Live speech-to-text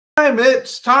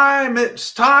It's time.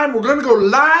 We're going to go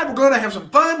live. We're going to have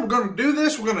some fun. We're going to do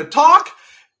this. We're going to talk.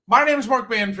 My name is Mark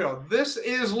Banfield. This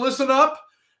is Listen Up,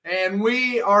 and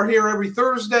we are here every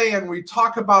Thursday, and we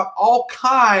talk about all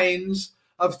kinds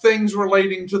of things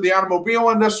relating to the automobile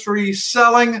industry,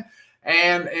 selling,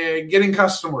 and getting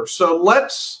customers. So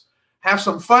let's have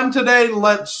some fun today.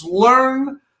 Let's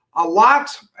learn a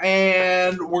lot,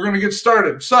 and we're going to get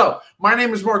started. So my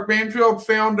name is Mark Banfield,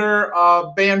 founder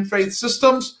of Band Faith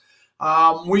Systems.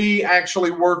 We actually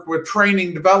work with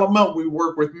training development. We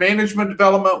work with management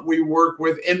development. We work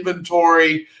with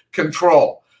inventory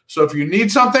control. So if you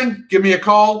need something, give me a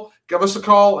call, give us a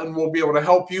call, and we'll be able to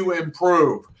help you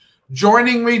improve.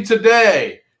 Joining me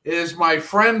today is my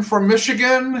friend from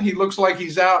Michigan. He looks like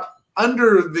he's out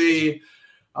under the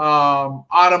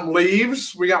autumn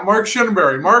leaves. We got Mark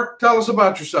Shinneberry. Mark, tell us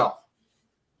about yourself.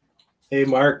 Hey,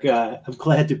 Mark, I'm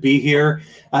glad to be here.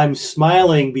 I'm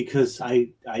smiling because I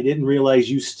didn't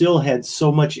realize you still had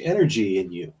so much energy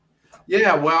in you.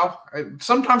 Yeah, well,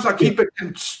 sometimes I keep it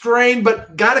constrained,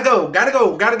 but gotta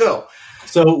go.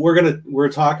 So we're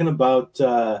talking about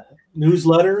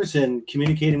newsletters and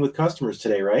communicating with customers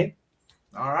today, right?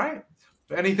 All right.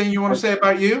 Anything you want to say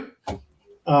about you?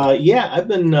 Yeah, I've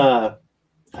been.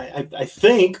 I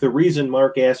think the reason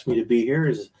Mark asked me to be here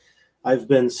is I've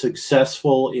been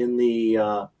successful in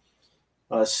the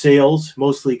sales,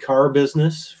 mostly car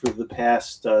business, for the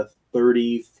past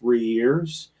 33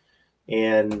 years,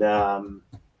 and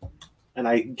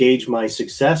I gauge my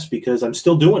success because I'm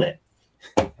still doing it.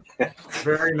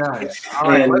 Very nice. All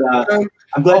right, and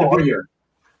I'm glad to be here.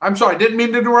 I'm sorry, didn't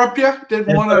mean to interrupt you.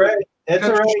 Didn't want to. All right. That's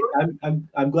all right.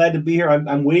 I'm glad to be here.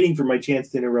 I'm waiting for my chance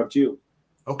to interrupt you.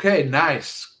 Okay,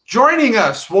 nice. Joining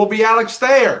us will be Alex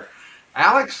Thayer.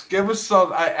 Alex, give us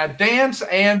a dance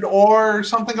and or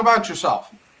something about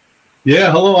yourself.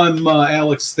 Yeah, hello. I'm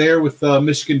Alex Thayer with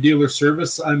Michigan Dealer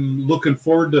Service. I'm looking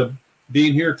forward to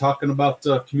being here talking about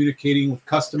communicating with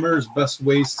customers, best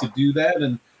ways to do that,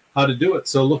 and how to do it.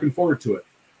 So looking forward to it.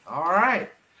 All right.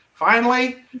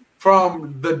 Finally,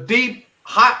 from the deep,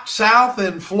 hot South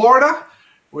in Florida,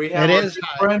 we have our good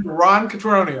friend Ron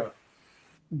Catronio.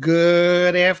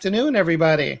 Good afternoon,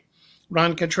 everybody.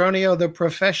 Ron Catronio, the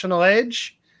Professional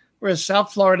Edge. We're a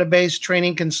South Florida-based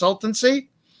training consultancy,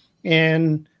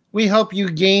 and we help you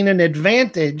gain an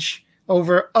advantage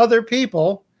over other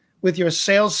people with your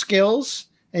sales skills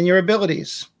and your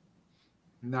abilities.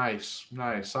 Nice.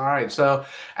 All right. So,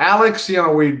 Alex,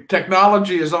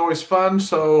 technology is always fun.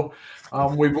 So,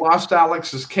 we've lost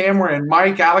Alex's camera and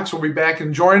mic. Alex will be back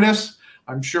and join us,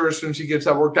 I'm sure, as soon as he gets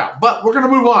that worked out. But we're going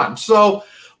to move on. So,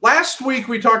 last week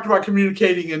we talked about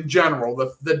communicating in general,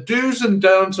 the do's and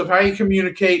don'ts of how you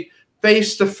communicate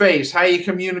face-to-face, how you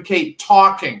communicate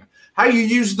talking, how you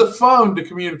use the phone to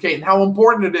communicate, and how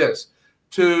important it is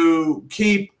to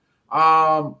keep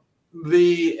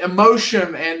the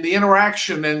emotion and the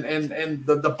interaction and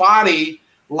the body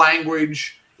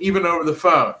language even over the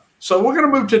phone. So we're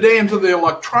going to move today into the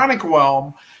electronic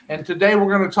realm, and today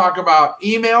we're going to talk about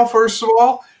email first of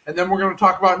all, and then we're going to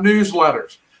talk about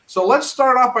newsletters. So let's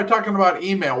start off by talking about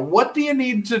email. What do you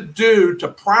need to do to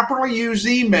properly use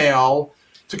email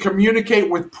to communicate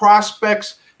with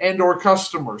prospects and or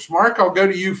customers? Mark, I'll go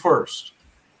to you first.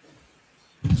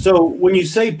 So when you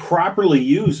say properly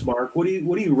use, Mark, what are you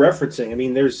referencing? I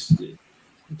mean, you're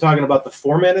talking about the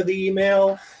format of the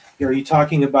email. Are you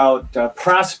talking about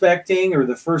prospecting or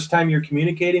the first time you're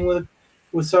communicating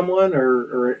with someone,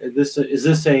 or is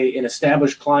this an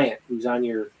established client who's on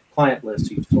your client list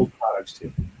who you've sold products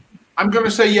to? I'm going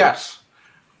to say yes.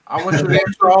 I want you to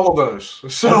answer all of those.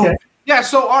 So, okay. Yeah,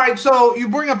 so, all right, so you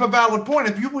bring up a valid point.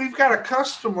 If we've got a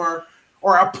customer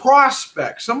or a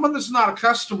prospect, someone that's not a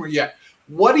customer yet,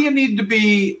 what do you need to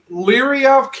be leery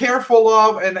of, careful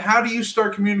of, and how do you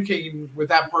start communicating with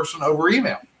that person over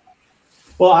email?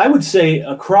 Well, I would say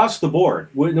across the board,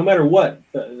 no matter what,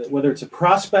 whether it's a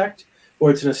prospect or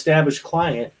it's an established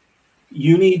client,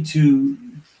 you need to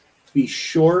be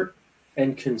short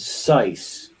and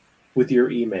concise with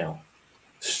your email.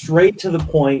 Straight to the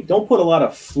point. Don't put a lot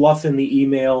of fluff in the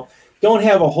email. Don't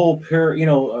have a whole 3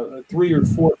 or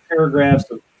 4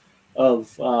 paragraphs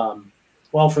of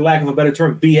well, for lack of a better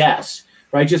term, BS,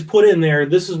 right? Just put in there,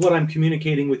 this is what I'm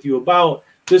communicating with you about,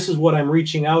 this is what I'm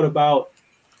reaching out about,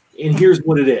 and here's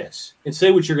what it is. And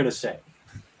say what you're going to say.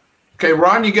 Okay,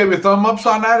 Ron, you gave your thumb ups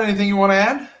on that. Anything you want to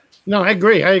add? No, I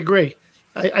agree.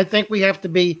 I think we have to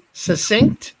be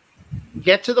succinct,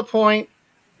 get to the point,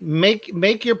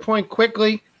 make your point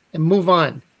quickly, and move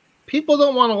on. People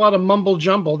don't want a lot of mumble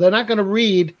jumble. They're not going to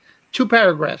read 2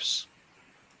 paragraphs.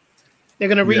 They're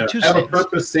going to read 2 sentences. Have a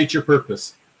purpose, state your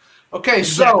purpose. Okay,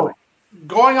 exactly. So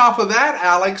going off of that,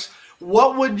 Alex,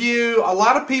 what would you, a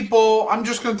lot of people, I'm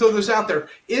just going to throw this out there,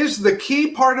 is the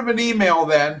key part of an email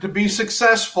then to be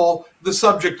successful the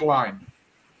subject line?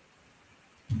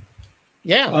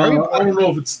 Yeah. I don't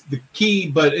know if it's the key,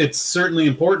 but it's certainly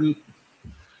important.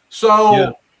 So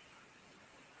Yeah.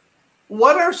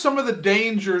 what are some of the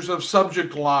dangers of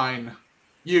subject line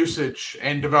usage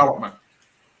and development?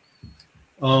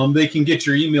 They can get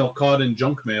your email caught in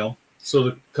junk mail, so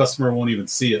the customer won't even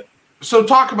see it. So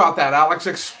talk about that, Alex.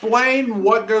 Explain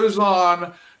what goes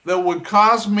on that would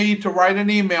cause me to write an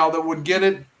email that would get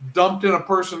it dumped in a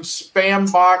person's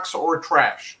spam box or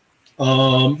trash.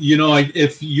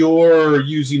 If you're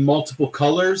using multiple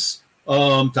colors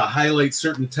to highlight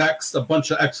certain text, a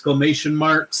bunch of exclamation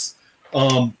marks,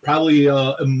 probably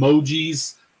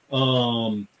emojis,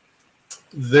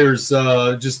 there's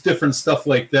just different stuff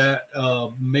like that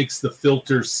makes the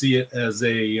filter see it as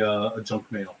a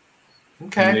junk mail.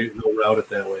 Okay. And they'll route it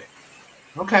that way.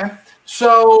 Okay.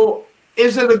 So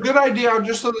is it a good idea, I'll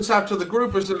just throw this out to the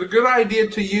group, is it a good idea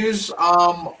to use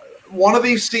one of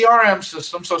these CRM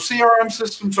systems? So CRM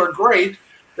systems are great.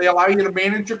 They allow you to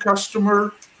manage your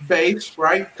customer base,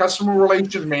 right? Customer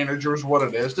Relation Manager is what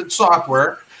it is. It's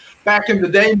software. Back in the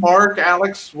day, Mark,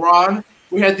 Alex, Ron,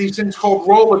 we had these things called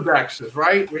Rolodexes,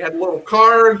 right? We had little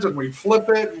cards and we flip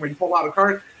it and we pull out a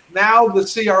card. Now the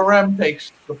CRM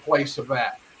takes the place of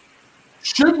that.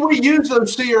 Should we use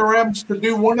those CRMs to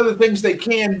do one of the things they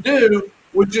can do,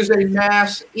 which is a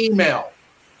mass email?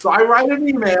 So I write an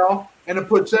email and it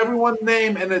puts everyone's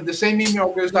name and then the same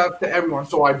email goes out to everyone.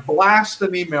 So I blast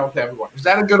an email to everyone. Is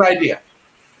that a good idea?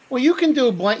 Well, you can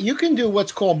do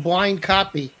what's called blind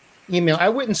copy email. I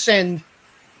wouldn't send,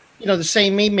 the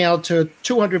same email to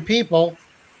 200 people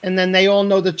and then they all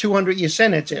know the 200 you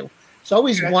sent it to. So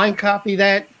always blind copy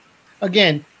that.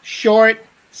 Again, short,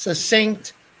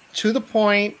 succinct, to the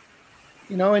point,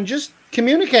 and just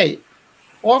communicate.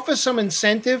 Offer some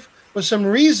incentive or some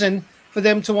reason for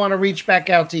them to want to reach back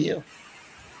out to you.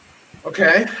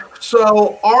 Okay.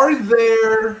 So are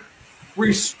there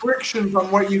restrictions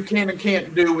on what you can and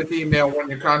can't do with email when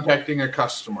you're contacting a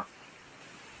customer?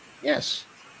 Yes.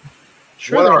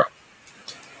 Sure. What are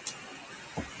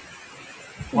they?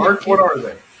 Mark, what are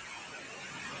they?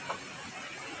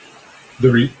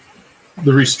 The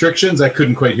restrictions, I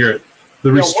couldn't quite hear it.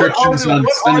 The restrictions on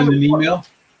sending an email?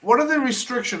 What are the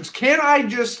restrictions? Can I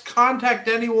just contact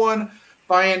anyone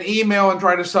by an email and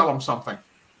try to sell them something?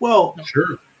 Well,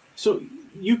 sure. So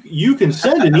you can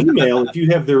send an email if you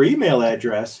have their email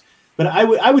address, but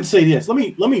I would say this. Let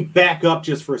me back up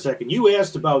just for a second. You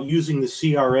asked about using the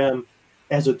CRM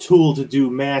as a tool to do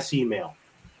mass email.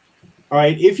 All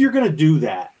right, if you're going to do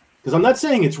that, because I'm not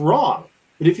saying it's wrong,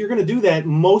 but if you're going to do that,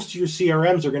 most of your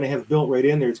CRMs are going to have built right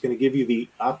in there. It's going to give you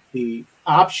the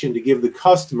option to give the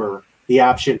customer the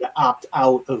option to opt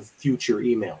out of future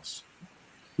emails,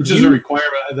 which is a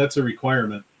requirement. That's a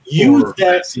requirement. Use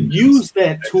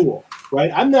that tool,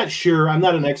 right? I'm not sure. I'm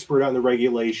not an expert on the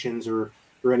regulations or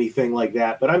anything like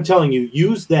that, but I'm telling you,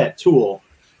 use that tool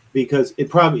because it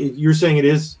probably. You're saying it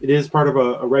is part of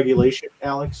a regulation,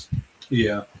 Alex.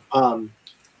 Yeah.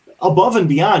 Above and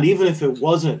beyond, even if it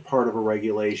wasn't part of a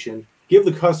regulation, give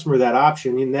the customer that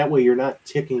option, and that way you're not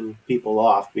ticking people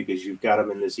off because you've got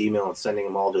them in this email and sending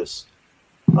them all this.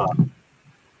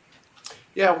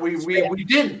 Yeah, we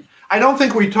didn't. I don't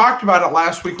think we talked about it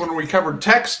last week when we covered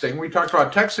texting. We talked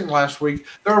about texting last week.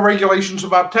 There are regulations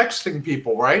about texting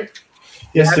people, right?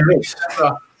 Yes, there is.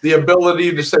 The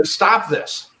ability to say, stop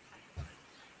this.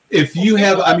 If you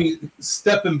have,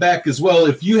 stepping back as well,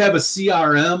 if you have a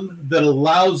CRM that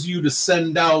allows you to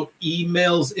send out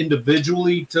emails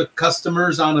individually to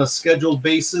customers on a scheduled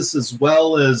basis, as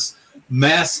well as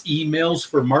mass emails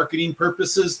for marketing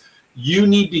purposes, you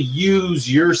need to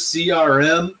use your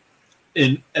CRM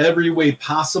in every way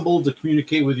possible to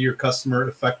communicate with your customer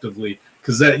effectively,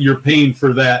 because that you're paying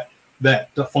for that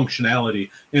functionality.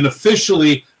 And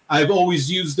officially, I've always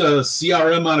used a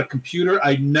CRM on a computer.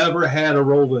 I never had a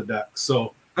Rolodex,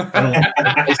 so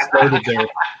I started there.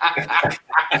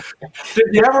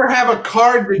 Did you ever have a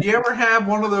card? Did you ever have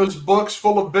one of those books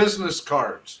full of business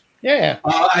cards? Yeah.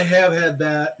 I have had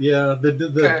that. Yeah,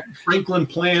 the Franklin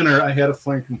Planner. I had a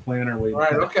Franklin Planner. All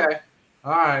right. Okay.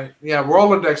 All right. Yeah,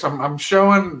 Rolodex. I'm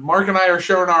showing. Mark and I are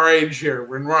showing our age here.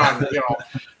 We're in Ron.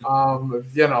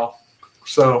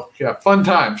 So yeah, fun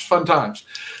times.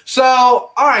 So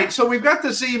all right. So we've got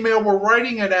this email. We're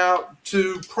writing it out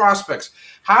to prospects.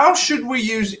 How should we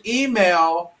use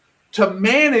email to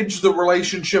manage the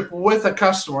relationship with a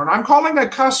customer? And I'm calling a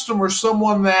customer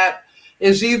someone that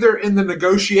is either in the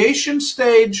negotiation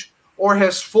stage or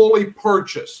has fully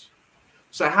purchased.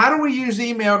 So how do we use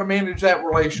email to manage that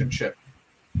relationship?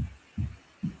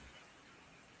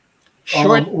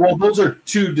 Well, those are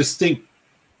two distinct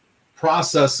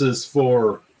processes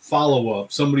for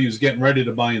follow-up. Somebody who's getting ready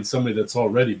to buy and somebody that's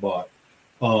already bought.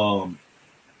 So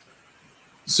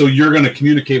you're going to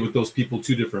communicate with those people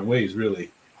two different ways,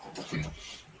 really.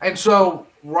 And so,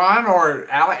 Ron or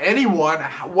anyone,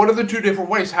 what are the two different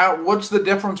ways? What's the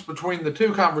difference between the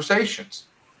two conversations?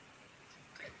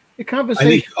 The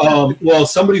conversation. I think, well,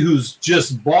 somebody who's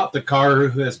just bought the car,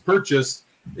 who has purchased,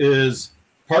 is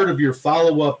part of your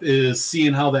follow-up is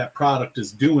seeing how that product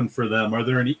is doing for them. Are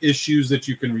there any issues that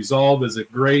you can resolve? Is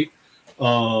it great?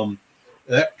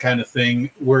 That kind of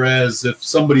thing. Whereas if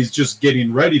somebody's just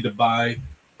getting ready to buy,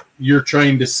 you're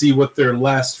trying to see what their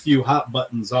last few hot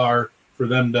buttons are for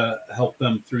them to help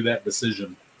them through that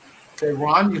decision. Okay,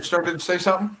 Ron, you started to say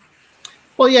something?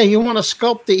 Well, yeah, you want to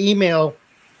sculpt the email.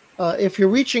 If you're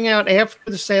reaching out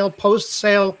after the sale,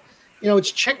 post-sale,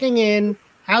 it's checking in.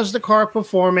 How's the car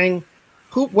performing?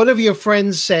 What have your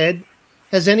friends said?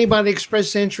 Has anybody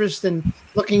expressed interest in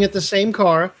looking at the same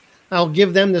car? I'll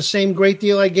give them the same great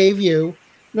deal I gave you.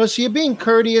 So you're being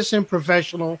courteous and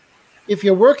professional. If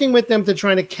you're working with them to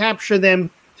try to capture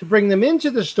them, to bring them into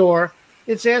the store,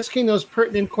 it's asking those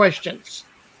pertinent questions.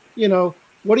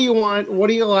 What do you want? What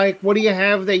do you like? What do you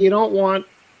have that you don't want?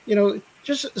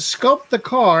 Just sculpt the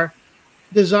car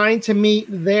designed to meet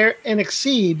their and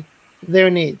exceed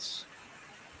their needs.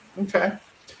 Okay.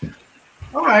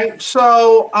 All right.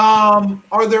 So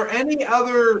are there any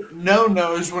other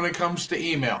no-nos when it comes to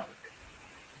email?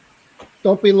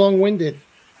 Don't be long-winded.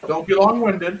 Don't be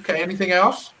long-winded. Okay. Anything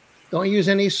else? Don't use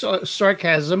any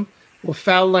sarcasm or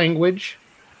foul language.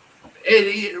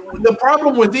 The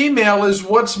problem with email is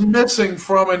what's missing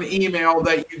from an email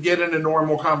that you get in a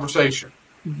normal conversation.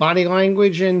 Body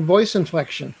language and voice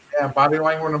inflection. Yeah, body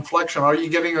language and inflection. All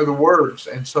you're getting are the words,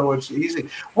 and so it's easy.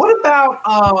 What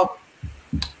about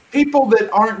people that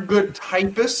aren't good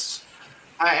typists?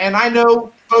 And I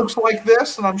know folks like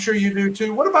this, and I'm sure you do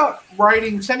too. What about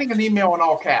sending an email in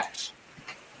all caps?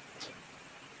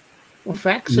 Well,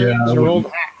 faxes are old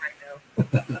hat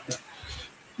right now.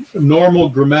 Normal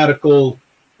grammatical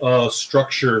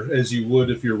structure as you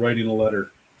would if you're writing a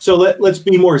letter. So let's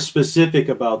be more specific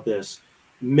about this.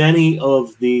 Many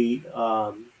of the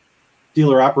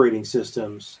dealer operating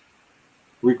systems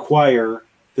require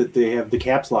that they have the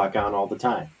caps lock on all the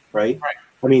time, right? Right.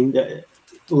 I mean, a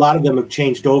lot of them have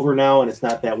changed over now, and it's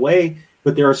not that way.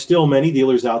 But there are still many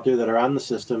dealers out there that are on the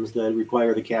systems that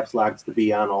require the caps locks to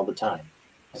be on all the time.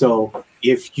 So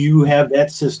if you have that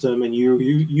system and you're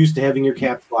used to having your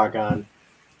caps lock on,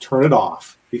 turn it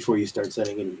off before you start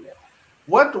sending an email.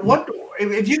 What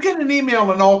if you get an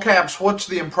email in all caps? What's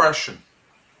the impression?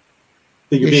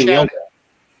 That you're being yelled at.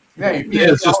 Yeah,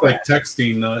 it's just like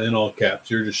texting in all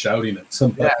caps. You're just shouting at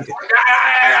somebody.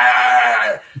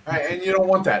 Yeah. And you don't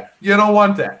want that. You don't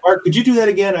want that. Mark, could you do that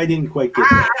again? I didn't quite get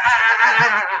that.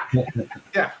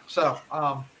 Yeah. So,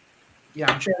 I'm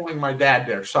channeling my dad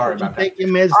there. Sorry about that. Take your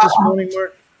meds this morning,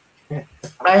 Mark?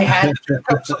 I had 2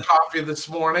 cups of coffee this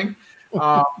morning.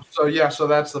 So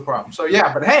that's the problem. So,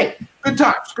 but hey, good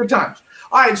times.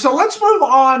 All right, so let's move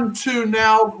on to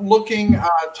now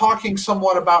talking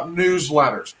somewhat about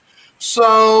newsletters.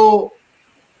 So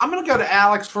I'm going to go to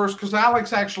Alex first because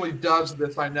Alex actually does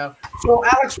this, I know. So,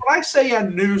 Alex, when I say a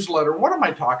newsletter, what am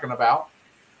I talking about?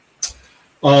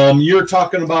 You're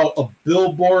talking about a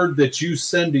billboard that you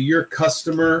send to your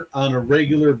customer on a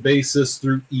regular basis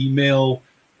through email,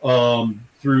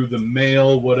 through the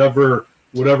mail, whatever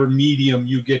medium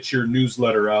you get your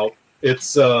newsletter out.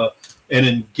 It's an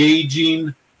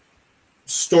engaging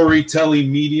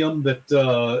storytelling medium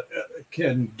that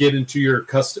can get in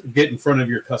front of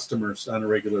your customers on a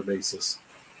regular basis.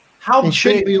 It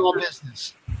shouldn't be all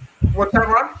business. What's that,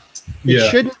 Ron? It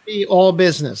shouldn't be all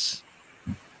business.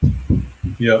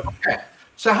 Yeah. Okay.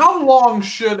 So how long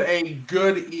should a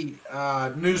good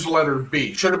newsletter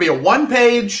be? Should it be a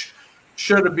 1-page?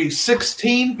 Should it be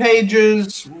 16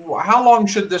 pages? How long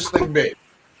should this thing be?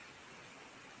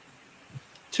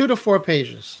 2 to 4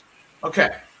 pages.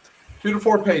 Okay. 2 to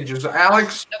 4 pages.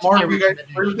 Alex, Mark, you guys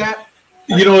agree with that?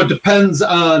 It depends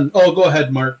on. Oh, go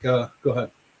ahead, Mark. Go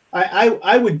ahead.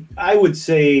 I would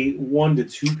say 1 to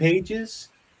 2 pages,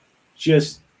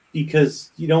 just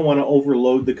because you don't want to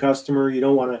overload the customer. You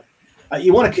don't want to.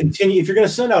 You want to continue. If you're going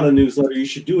to send out a newsletter, you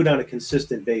should do it on a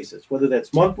consistent basis, whether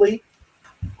that's monthly,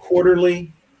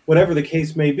 quarterly, whatever the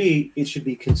case may be. It should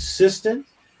be consistent.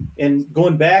 And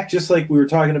going back, just like we were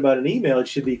talking about an email, it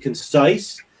should be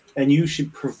concise, and you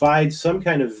should provide some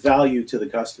kind of value to the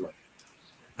customer.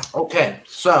 Okay,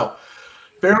 so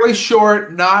fairly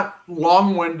short, not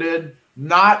long-winded,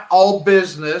 not all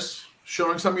business,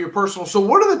 showing some of your personal. So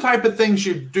what are the type of things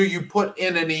you put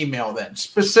in an email then?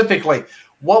 Specifically,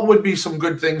 what would be some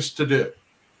good things to do?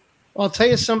 Well, I'll tell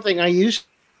you something I used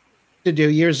to do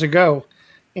years ago,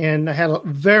 and I had a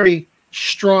very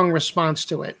strong response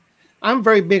to it. I'm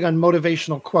very big on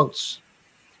motivational quotes.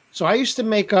 So I used to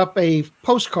make up a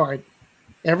postcard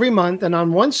every month, and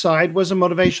on one side was a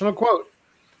motivational quote.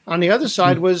 On the other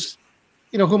side was,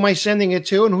 who am I sending it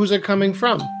to and who's it coming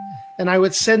from? And I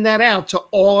would send that out to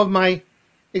all of my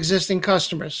existing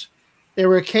customers. There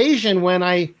were occasions when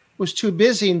I was too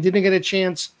busy and didn't get a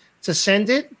chance to send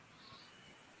it.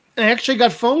 I actually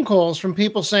got phone calls from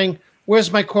people saying,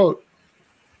 "Where's my quote?"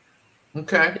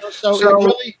 Okay. So it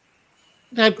really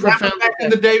had profound. Back in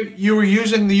the day, you were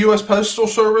using the U.S. Postal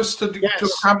Service to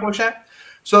accomplish that?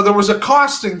 So there was a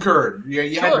cost incurred.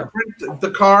 You had to print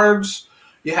the cards.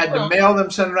 You had to mail them,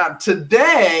 send them out.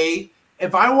 Today,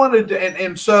 if I wanted to,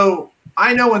 and so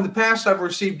I know in the past I've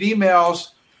received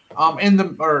emails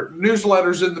or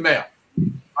newsletters in the mail,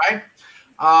 right?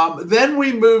 Then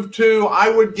we moved to, I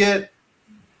would get,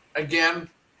 again,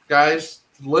 guys,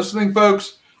 listening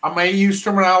folks, I may use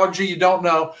terminology you don't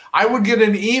know. I would get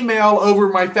an email over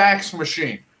my fax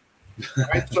machine.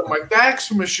 Right? So my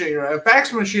fax machine, a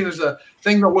fax machine is a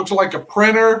thing that looks like a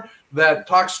printer that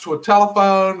talks to a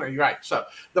telephone. Right. So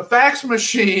the fax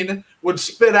machine would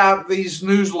spit out these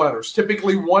newsletters,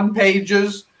 typically one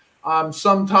pages.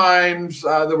 Sometimes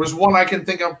there was one I can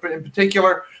think of in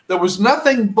particular. There was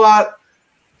nothing but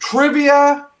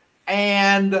trivia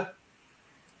and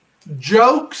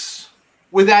jokes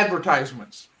with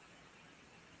advertisements.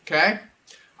 Okay.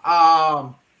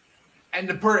 And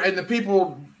the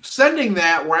people sending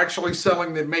that were actually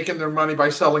making their money by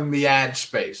selling the ad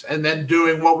space and then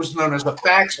doing what was known as a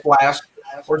fax blast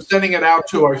or sending it out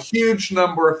to a huge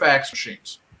number of fax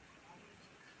machines.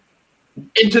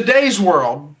 In today's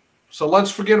world, so let's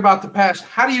forget about the past.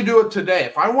 How do you do it today?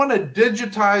 If I want to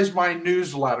digitize my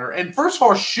newsletter, and first of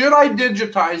all, should I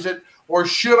digitize it or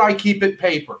should I keep it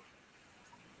paper?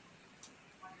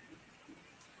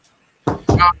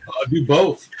 Do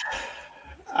both.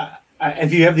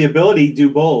 If you have the ability, do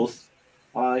both.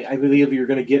 I believe you're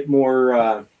going to get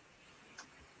more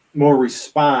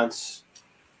response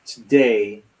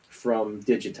today from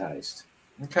digitized.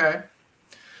 Okay.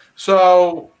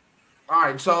 So, all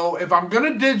right. So if I'm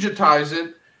going to digitize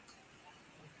it,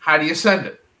 how do you send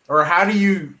it? Or how do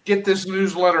you get this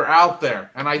newsletter out there?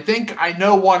 And I think I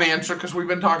know one answer because we've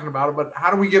been talking about it, but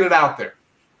how do we get it out there?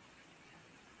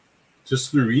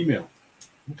 Just through email.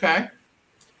 Okay.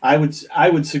 I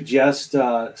would suggest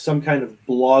some kind of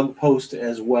blog post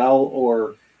as well,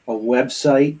 or a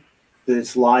website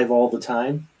that's live all the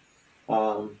time.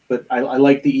 But I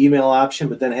like the email option,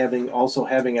 but then having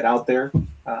it out there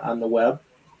on the web.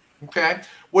 Okay.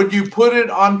 Would you put it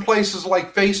on places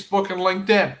like Facebook and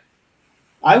LinkedIn?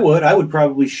 I would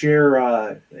probably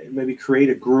share, maybe create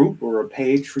a group or a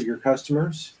page for your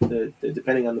customers,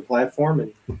 depending on the platform,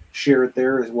 and share it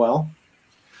there as well.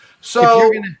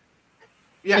 So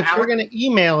if you're going to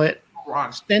email it,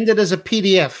 send it as a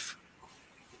PDF.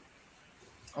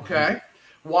 Okay.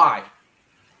 Why?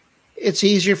 It's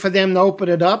easier for them to open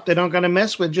it up. They don't going to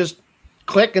mess with, just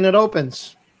click and it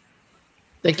opens.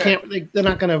 They're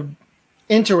not going to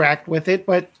interact with it,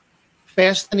 but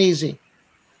fast and easy.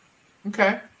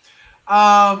 Okay.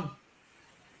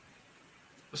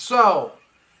 So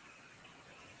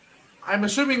I'm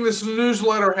assuming this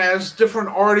newsletter has different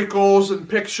articles and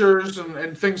pictures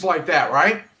and things like that,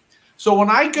 right? So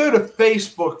when I go to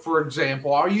Facebook, for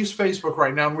example, I'll use Facebook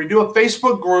right now, and we do a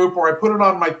Facebook group, or I put it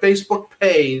on my Facebook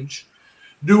page.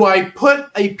 Do I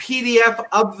put a PDF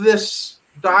of this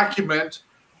document,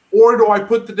 or do I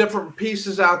put the different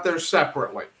pieces out there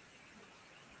separately?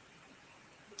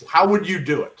 How would you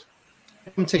do it?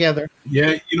 Them together.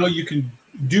 Yeah, you can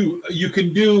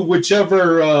do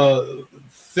whichever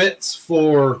fits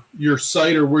for your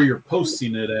site or where you're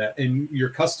posting it at and your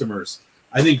customers.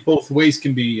 I think both ways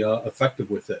can be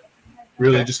effective with it.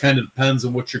 Really, just kind of depends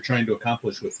on what you're trying to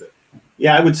accomplish with it.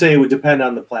 Yeah, I would say it would depend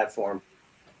on the platform.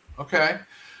 Okay.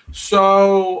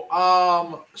 So,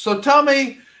 so tell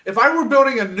me, if I were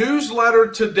building a newsletter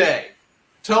today,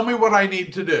 tell me what I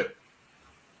need to do.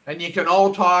 And you can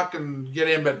all talk and get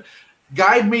in, but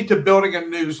guide me to building a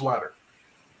newsletter.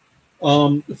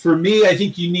 For me, I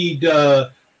think you need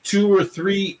 2 or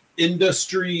 3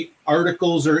 industry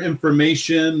articles or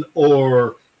information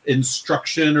or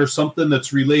instruction or something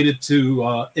that's related to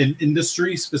an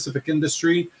industry, specific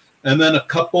industry, and then a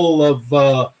couple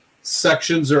of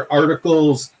sections or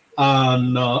articles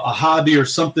on a hobby or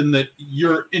something that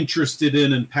you're interested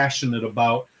in and passionate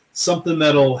about, something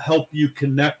that'll help you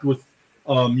connect with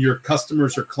your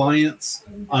customers or clients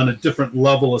on a different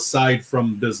level aside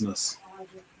from business.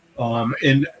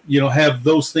 And, have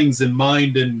those things in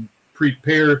mind and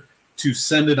prepare to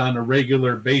send it on a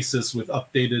regular basis with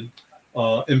updated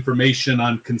information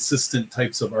on consistent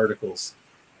types of articles.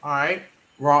 All right.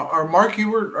 Ron, or Mark,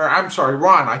 I'm sorry,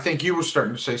 Ron, I think you were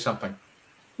starting to say something.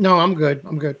 No, I'm good.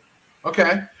 I'm good.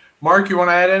 Okay. Mark, you want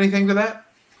to add anything to that?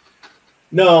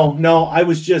 No. I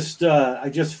was just I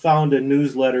just found a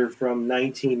newsletter from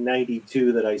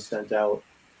 1992 that I sent out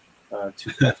to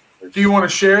customers. Do you want to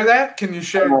share that? Can you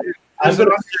share? Is it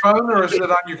on your phone or is it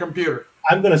on your computer?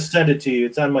 I'm going to send it to you.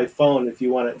 It's on my phone. If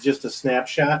you want it, just a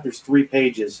snapshot. There's 3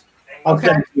 pages. I'll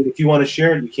send it to you. If you want to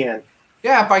share it, you can.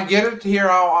 Yeah, if I get it here,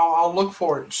 I'll look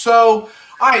for it. So,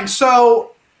 all right.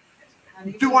 So,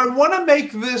 do I want to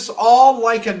make this all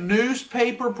like a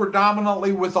newspaper,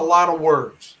 predominantly with a lot of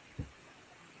words?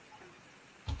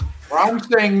 Ron's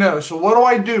saying no. So, what do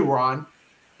I do, Ron?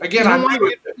 Again,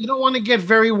 you don't want to get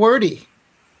very wordy.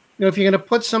 If you're going to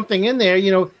put something in there,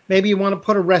 maybe you want to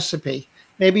put a recipe.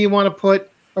 Maybe you want to put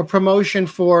a promotion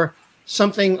for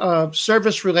something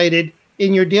service related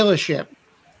in your dealership.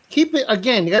 Keep it,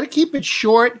 again, you got to keep it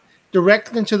short,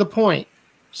 direct, and to the point.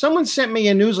 Someone sent me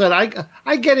a newsletter.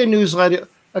 I get a newsletter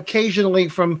occasionally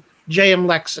from JM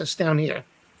Lexus down here.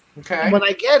 Okay. When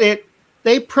I get it,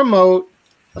 they promote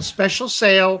a special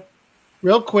sale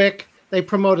real quick. They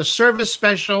promote a service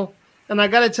special. And I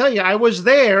got to tell you, I was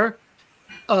there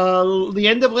the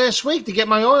end of last week to get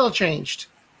my oil changed.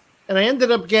 And I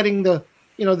ended up getting the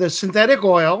synthetic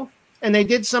oil, and they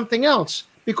did something else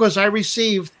because I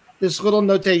received this little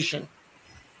notation.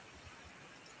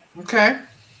 Okay.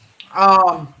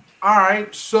 All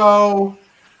right. So,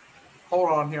 hold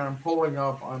on here. I'm pulling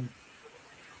up on.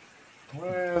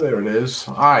 Well, there it is.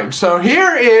 All right. So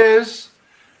here is.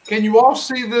 Can you all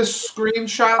see this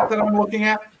screenshot that I'm looking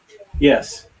at?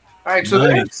 Yes. All right. So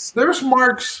Nice. there's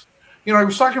Mark's. He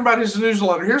was talking about his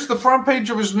newsletter. Here's the front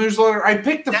page of his newsletter. I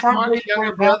picked the front page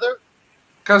Younger brother.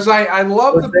 because I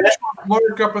love the picture of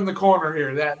Mark up in the corner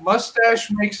here. That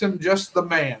mustache makes him just the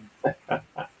man. He's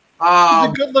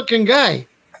a good-looking guy.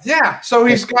 Yeah, so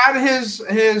he's got his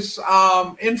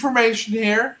information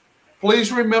here.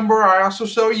 Please remember, I also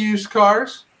sell used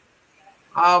cars.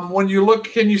 When you look,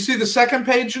 can you see the second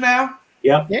page now?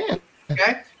 Yep. Yeah.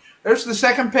 Okay. There's the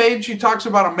second page. He talks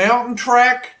about a mountain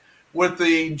trek with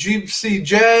the Jeep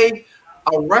CJ,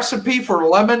 a recipe for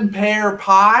lemon pear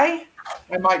pie.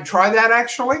 I might try that,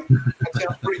 actually. That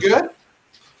sounds pretty good.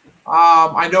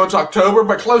 I know it's October,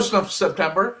 but close enough to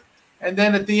September. And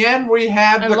then at the end, we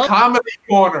have the comedy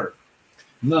corner.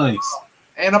 Nice.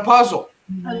 And a puzzle.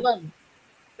 I love it.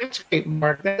 That's great,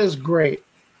 Mark. That is great.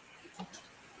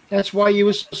 That's why you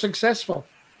were so successful.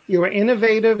 You were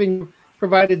innovative and you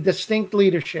provided distinct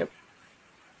leadership.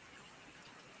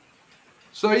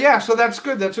 So, yeah, so that's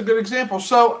good. That's a good example.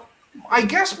 So I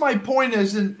guess my point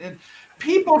is in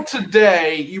people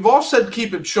today, you've all said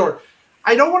keep it short.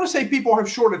 I don't want to say people have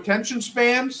short attention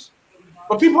spans,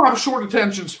 but people have short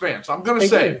attention spans. I'm going to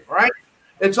say, right?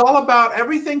 It's all about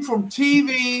everything from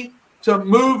TV to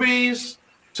movies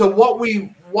to what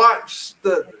we watch,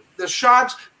 the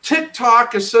shots.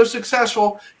 TikTok is so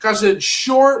successful because it's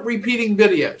short repeating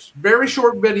videos, very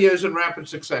short videos in rapid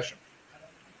succession.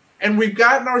 And we've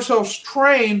gotten ourselves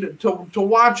trained to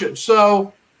watch it.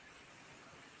 So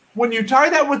when you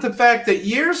tie that with the fact that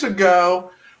years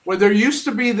ago, where there used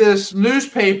to be this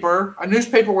newspaper, a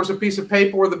newspaper was a piece of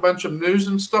paper with a bunch of news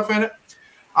and stuff in it.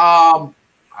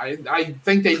 I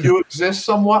think they do exist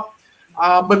somewhat.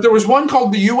 But there was one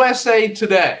called the USA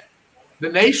Today, the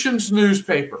nation's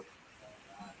newspaper.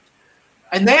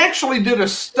 And they actually did a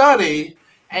study,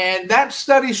 and that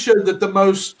study showed that the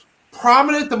most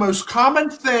prominent, the most common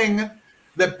thing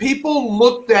that people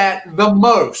looked at the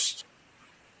most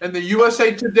in the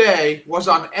USA Today was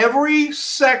on every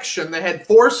section. They had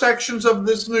 4 sections of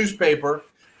this newspaper.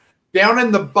 Down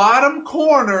in the bottom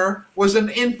corner was an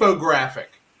infographic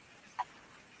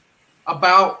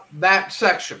about that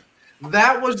section.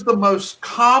 That was the most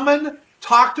common,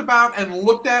 talked about, and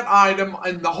looked at item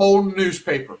in the whole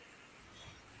newspaper.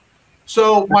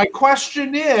 So my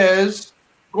question is,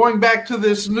 going back to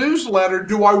this newsletter,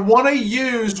 do I want to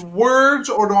use words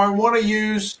or do I want to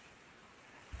use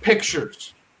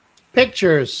pictures?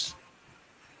 Pictures.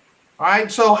 All right,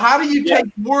 so how do you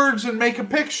take words and make a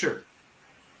picture?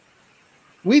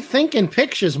 We think in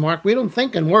pictures, Mark. We don't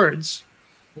think in words.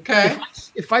 Okay.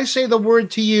 If I say the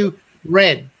word to you,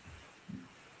 red,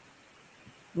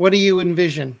 what do you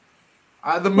envision?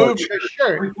 The movie,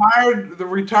 Shirt.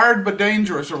 retired but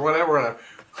dangerous, or whatever.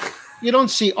 You don't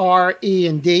see R, E,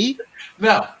 and D.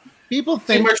 No. People See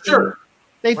think my shirt.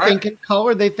 They Right. think in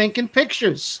color. They think in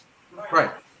pictures.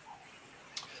 Right.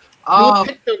 Do a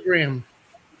pictogram.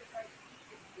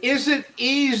 Is it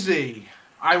easy,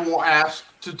 I will ask,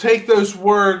 to take those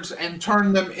words and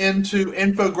turn them into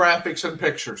infographics and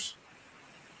pictures?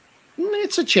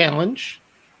 It's a challenge.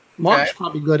 Mark's Okay.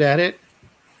 probably good at it.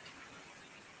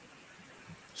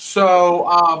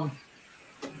 So,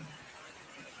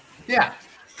 yeah.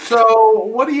 So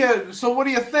what do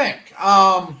you think?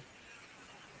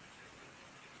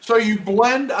 So you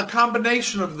blend a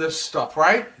combination of this stuff,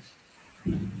 right?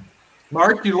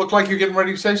 Mark, you look like you're getting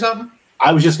ready to say something.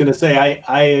 I was just going to say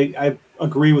I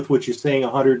agree with what you're saying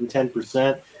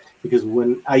 110%, because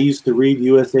when I used to read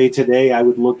USA Today, I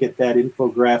would look at that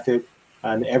infographic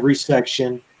on every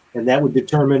section, and that would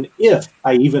determine if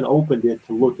I even opened it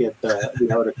to look at the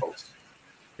articles.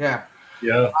 Yeah.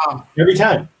 Yeah. Every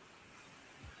time.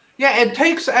 Yeah, it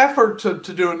takes effort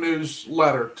to do a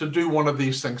newsletter, to do one of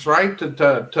these things, right?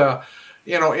 To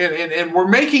you know, and we're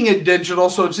making it digital,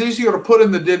 so it's easier to put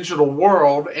in the digital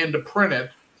world and to print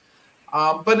it.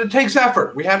 But it takes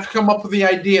effort. We have to come up with the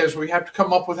ideas. We have to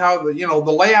come up with how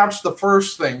the layout's the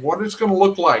first thing. What it's going to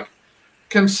look like,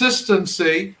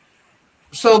 consistency.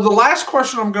 So the last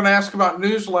question I'm going to ask about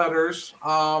newsletters,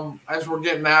 as we're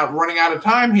running out of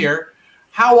time here,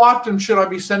 how often should I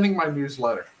be sending my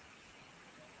newsletter?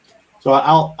 So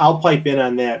I'll pipe in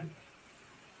on that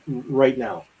right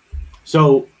now.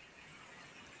 So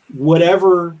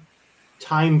whatever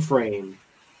time frame,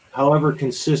 however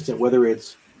consistent, whether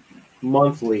it's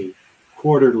monthly,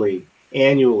 quarterly,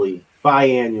 annually,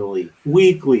 biannually,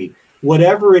 weekly,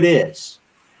 whatever it is,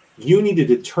 you need to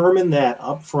determine that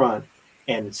up front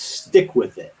and stick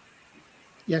with it.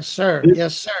 Yes, sir.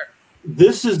 Yes, sir.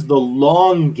 This is the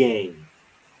long game.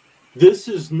 This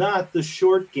is not the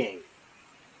short game.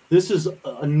 This is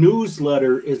a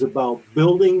newsletter is about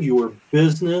building your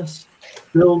business,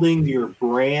 building your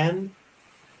brand,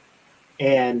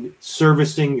 and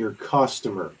servicing your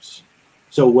customers.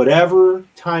 So whatever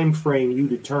time frame you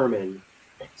determine,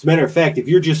 as a matter of fact, if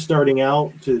you're just starting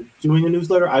out to doing a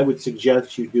newsletter, I would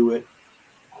suggest you do it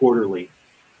quarterly,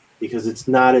 because it's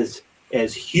not as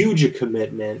huge a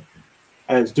commitment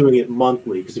as doing it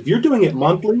monthly. Because if you're doing it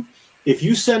monthly, if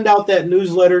you send out that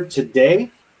newsletter today,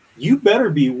 you better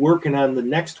be working on the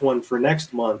next one for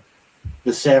next month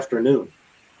this afternoon.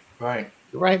 Right.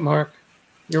 You're right, Mark.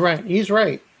 You're right. He's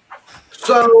right.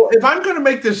 So if I'm going to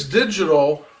make this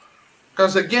digital,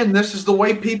 because again, this is the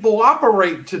way people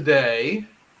operate today,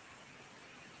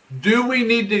 do we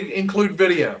need to include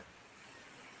video?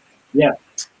 Yeah.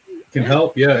 Can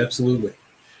help. Yeah, absolutely.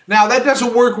 Now, that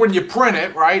doesn't work when you print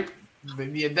it, right?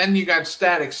 Then you got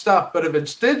static stuff. But if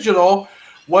it's digital,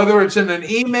 whether it's in an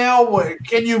email,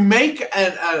 can you make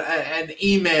an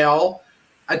email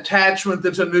attachment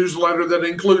that's a newsletter that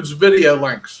includes video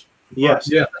links? Yes.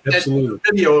 Yeah, absolutely.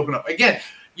 Video open up. Again,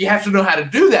 you have to know how to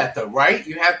do that, though, right?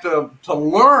 You have to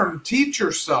learn, teach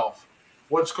yourself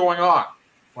what's going on,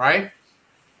 right?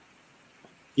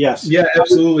 Yes. Yeah,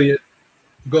 absolutely.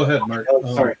 Go ahead, Mark.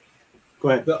 Sorry. Go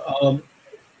ahead.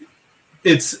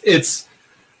 It's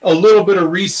a little bit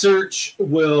of research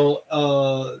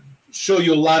will show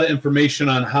you a lot of information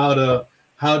on how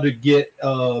to get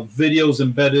videos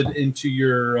embedded into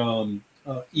your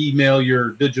email,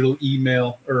 your digital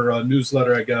email or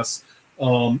newsletter, I guess,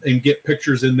 and get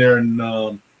pictures in there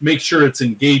and make sure it's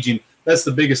engaging. That's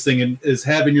the biggest thing, is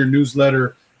having your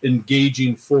newsletter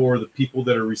engaging for the people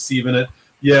that are receiving it.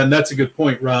 Yeah, and that's a good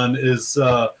point, Ron, is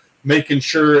making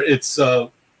sure it's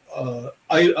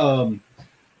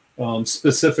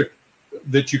specific,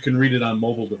 that you can read it on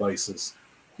mobile devices.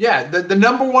 Yeah, the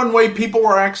number one way people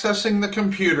are accessing the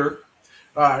computer,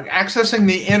 accessing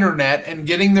the internet, and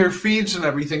getting their feeds and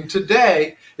everything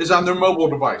today is on their mobile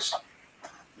device.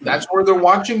 That's where they're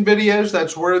watching videos.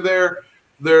 That's where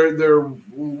they're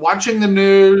watching the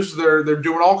news. They're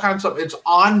doing all kinds of stuff. It's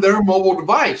on their mobile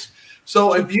device.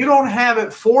 So if you don't have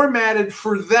it formatted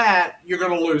for that, you're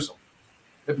going to lose them.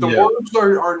 If the words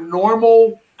are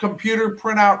normal computer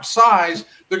printout size,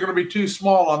 they're going to be too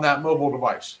small on that mobile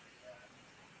device.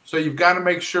 So you've got to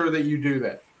make sure that you do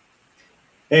that.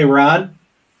 Hey, Ron,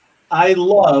 I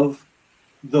love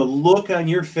the look on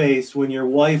your face when your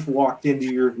wife walked into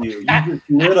your view. You just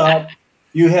lit up.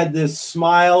 You had this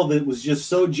smile that was just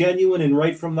so genuine and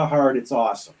right from the heart. It's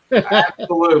awesome.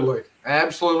 Absolutely.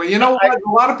 Absolutely. You know what? A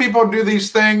lot of people do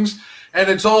these things and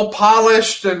it's all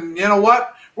polished, and you know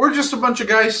what? We're just a bunch of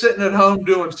guys sitting at home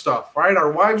doing stuff, right?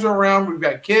 Our wives are around. We've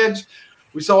got kids.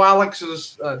 We saw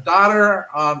Alex's daughter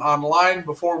online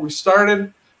before we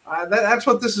started. That's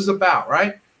what this is about,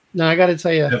 right? No, I got to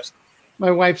tell you,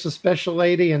 my wife's a special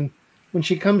lady, and when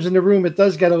she comes in the room, it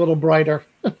does get a little brighter.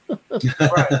 Right.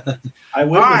 I All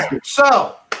witnessed right, it.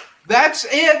 so that's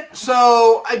it.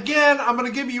 So again, I'm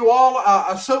going to give you all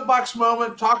a soapbox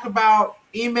moment. Talk about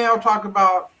email, talk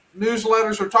about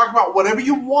newsletters, or talk about whatever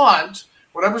you want,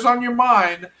 whatever's on your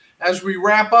mind as we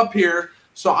wrap up here.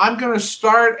 So I'm going to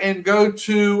start and go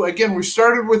to, again, we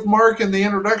started with Mark in the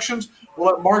introductions.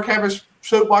 We'll let Mark have his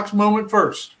soapbox moment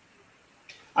first.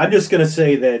 I'm just going to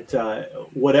say that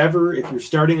whatever, if you're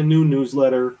starting a new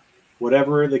newsletter,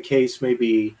 whatever the case may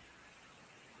be,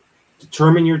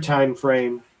 determine your time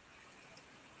frame,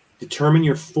 determine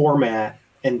your format,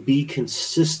 and be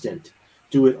consistent.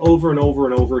 Do it over and over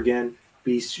and over again.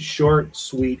 Be short,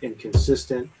 sweet, and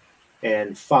consistent,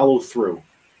 and follow through.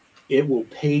 It will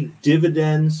pay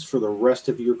dividends for the rest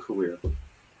of your career.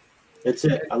 That's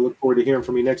it. I look forward to hearing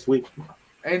from you next week.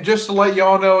 And just to let you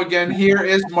all know again, here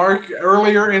is Mark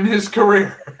earlier in his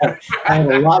career. I had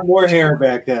a lot more hair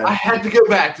back then. I had to go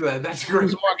back to that. That's great.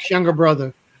 He's Mark's younger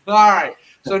brother. All right.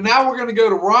 So now we're going to go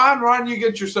to Ron. Ron, you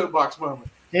get your soapbox moment.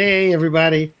 Hey,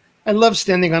 everybody. I love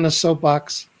standing on a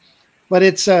soapbox, but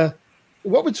it's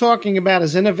what we're talking about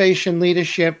is innovation,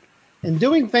 leadership, and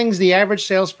doing things the average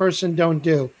salesperson don't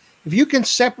do. If you can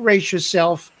separate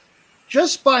yourself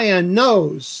just by a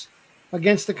nose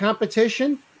against the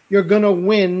competition, you're going to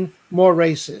win more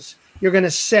races. You're going to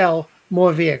sell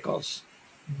more vehicles.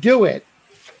 Do it.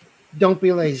 Don't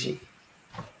be lazy.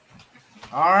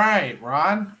 All right,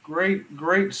 Ron.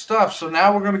 Great stuff. So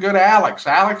now we're going to go to Alex.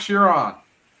 Alex, you're on.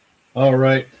 All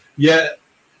right. Yeah,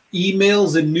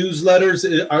 emails and newsletters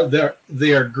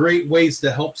they are great ways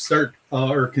to help start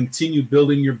or continue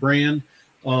building your brand.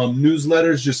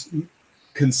 Newsletters, just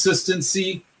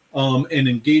consistency and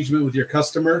engagement with your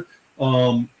customer.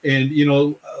 And, you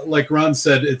know, like Ron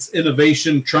said, it's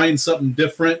innovation, trying something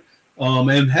different,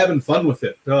 and having fun with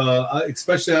it,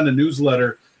 especially on a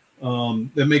newsletter.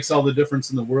 That makes all the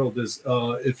difference in the world is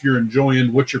if you're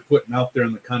enjoying what you're putting out there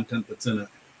and the content that's in it.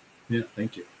 Yeah,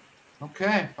 thank you.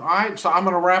 Okay. All right. So I'm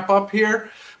going to wrap up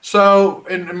here. So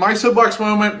in my soapbox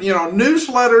moment, you know,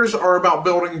 newsletters are about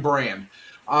building brand.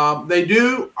 They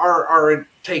do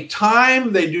take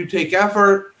time. They do take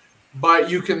effort,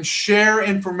 but you can share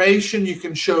information. You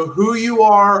can show who you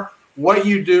are, what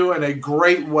you do in a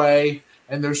great way.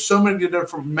 And there's so many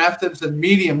different methods and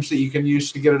mediums that you can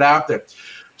use to get it out there.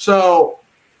 So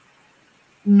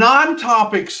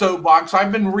non-topic soapbox,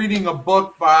 I've been reading a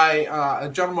book by a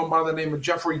gentleman by the name of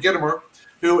Jeffrey Gitomer,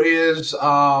 who is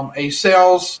a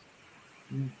sales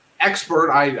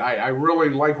expert. I really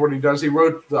like what he does. He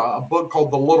wrote a book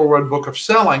called The Little Red Book of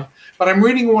Selling, but I'm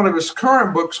reading one of his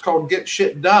current books called Get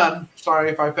Shit Done.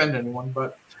 Sorry if I offend anyone,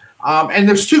 but and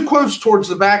there's two quotes towards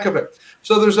the back of it.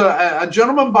 So there's a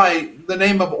gentleman by the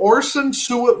name of Orson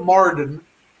Suet Marden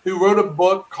who wrote a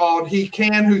book called He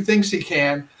Can Who Thinks He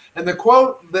Can. And the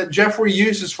quote that Jeffrey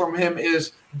uses from him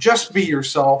is, just be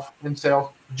yourself in sales.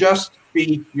 Just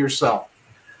be yourself.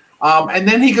 And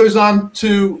then he goes on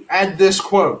to add this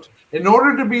quote. In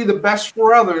order to be the best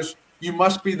for others, you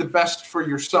must be the best for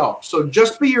yourself. So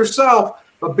just be yourself,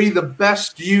 but be the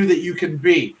best you that you can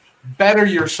be. Better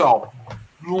yourself.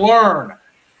 Learn.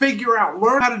 Figure out.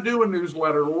 Learn how to do a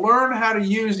newsletter. Learn how to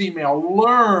use email.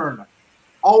 Learn.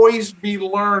 Always be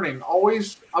learning.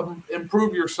 Always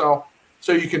improve yourself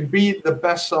so you can be the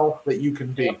best self that you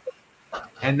can be.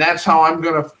 And that's how I'm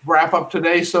going to wrap up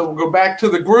today. So we'll go back to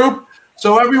the group.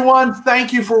 So everyone,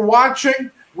 thank you for watching.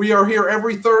 We are here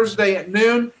every Thursday at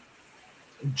noon.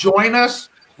 Join us.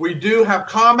 We do have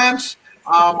comments.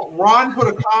 Ron put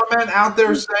a comment out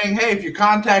there saying, hey, if you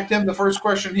contact him, the first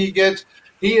question he gets,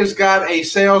 he has got a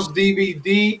sales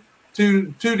DVD,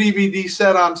 two DVD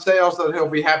set on sales that he'll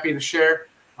be happy to share.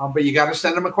 But you got to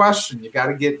send him a question. You got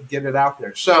to get it out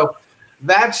there. So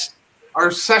that's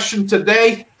our session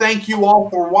today. Thank you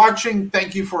all for watching.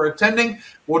 Thank you for attending.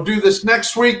 We'll do this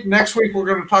next week. Next week, we're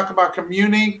going to talk about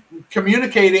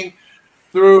communicating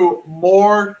through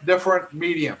more different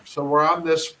mediums. So we're on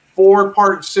this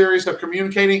 4-part series of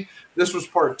communicating. This was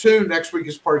part 2. Next week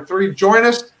is part 3. Join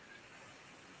us.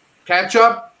 Catch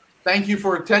up. Thank you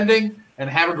for attending, and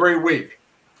have a great week.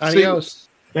 Adios.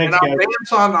 Thanks,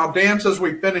 and I'll dance as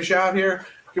we finish out here.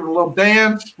 Give it a little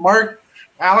dance. Mark,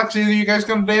 Alex, either of you guys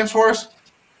going to dance for us?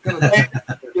 Going to dance?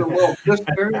 Do a little.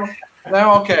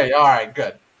 No? Okay. All right.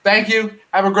 Good. Thank you.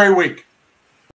 Have a great week.